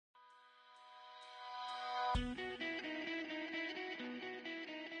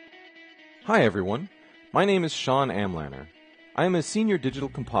Hi everyone, my name is Sean Amlaner. I am a senior digital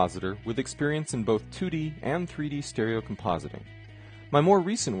compositor with experience in both 2D and 3D stereo compositing. My more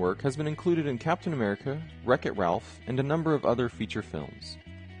recent work has been included in Captain America, Wreck-It Ralph, and a number of other feature films.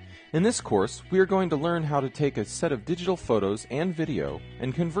 In this course, we are going to learn how to take a set of digital photos and video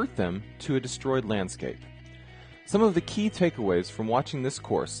and convert them to a destroyed landscape. Some of the key takeaways from watching this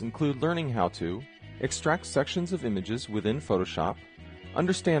course include learning how to extract sections of images within Photoshop,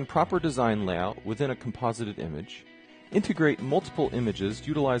 understand proper design layout within a composited image, integrate multiple images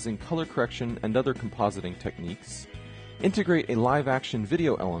utilizing color correction and other compositing techniques, integrate a live-action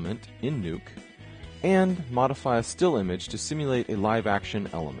video element in NUKE, and modify a still image to simulate a live-action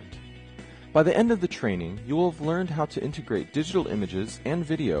element. By the end of the training, you will have learned how to integrate digital images and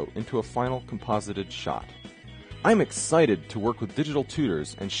video into a final composited shot. I'm excited to work with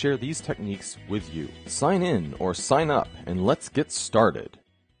Digital-Tutors and share these techniques with you. Sign in or sign up and let's get started.